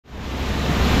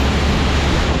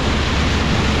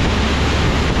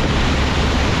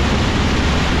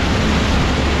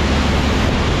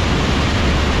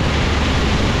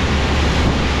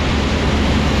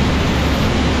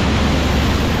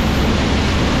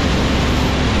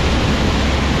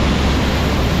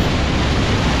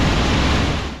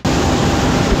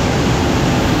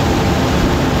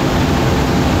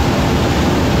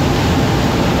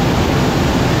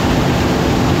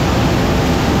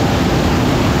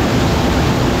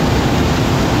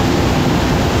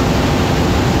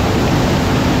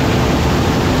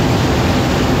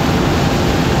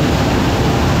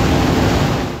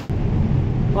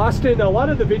Justin, a lot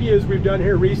of the videos we've done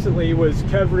here recently was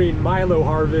covering milo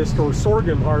harvest or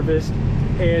sorghum harvest,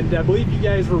 and I believe you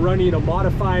guys were running a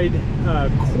modified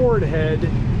corn head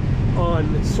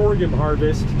on sorghum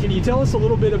harvest. Can you tell us a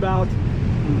little bit about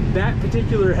that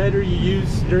particular header you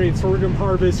use during sorghum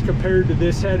harvest compared to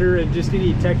this header, and just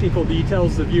any technical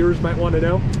details the viewers might want to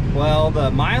know? Well,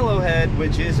 the milo head,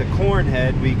 which is a corn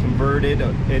head, we converted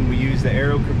and we used the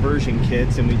aero conversion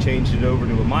kits and we changed it over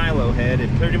to a milo head.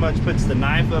 It pretty much puts the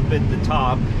knife up at the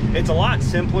top. It's a lot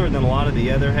simpler than a lot of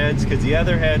the other heads, because the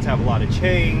other heads have a lot of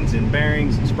chains and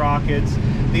bearings and sprockets.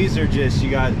 These are just,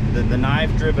 you got the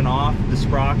knife driven off the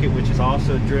sprocket, which is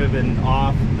also driven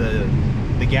off the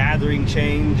gathering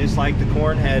chain, just like the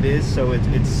corn head is. So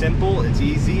it's simple, it's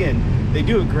easy, and they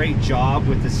do a great job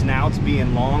with the snouts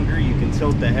being longer. You can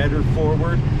tilt the header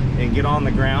forward and get on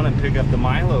the ground and pick up the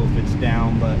milo if it's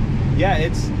down. But yeah,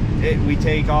 we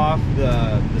take off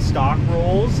the stock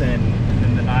rolls and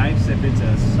then the knives if it's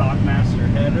a Stockmaster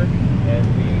header,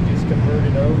 and we just convert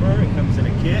it over. It comes in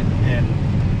a kit,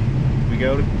 and we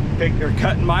go to pick or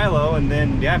cutting milo, and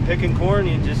then yeah, picking corn.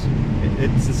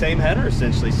 It's the same header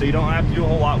essentially, so you don't have to do a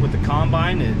whole lot with the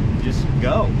combine, and just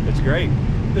go. It's great.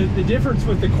 The difference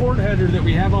with the corn header that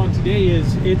we have on today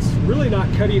is it's really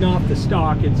not cutting off the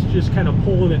stalk, it's just kind of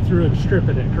pulling it through and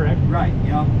stripping it, correct? Right,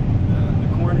 yeah.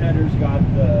 The corn header's got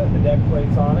the deck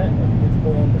plates on it, and it's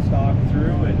pulling the stalk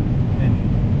through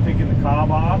and picking the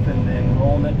cob off and then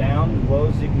rolling it down as low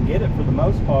as you can get it for the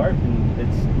most part, and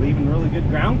it's leaving really good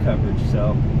ground coverage,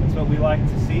 so that's what we like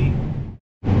to see.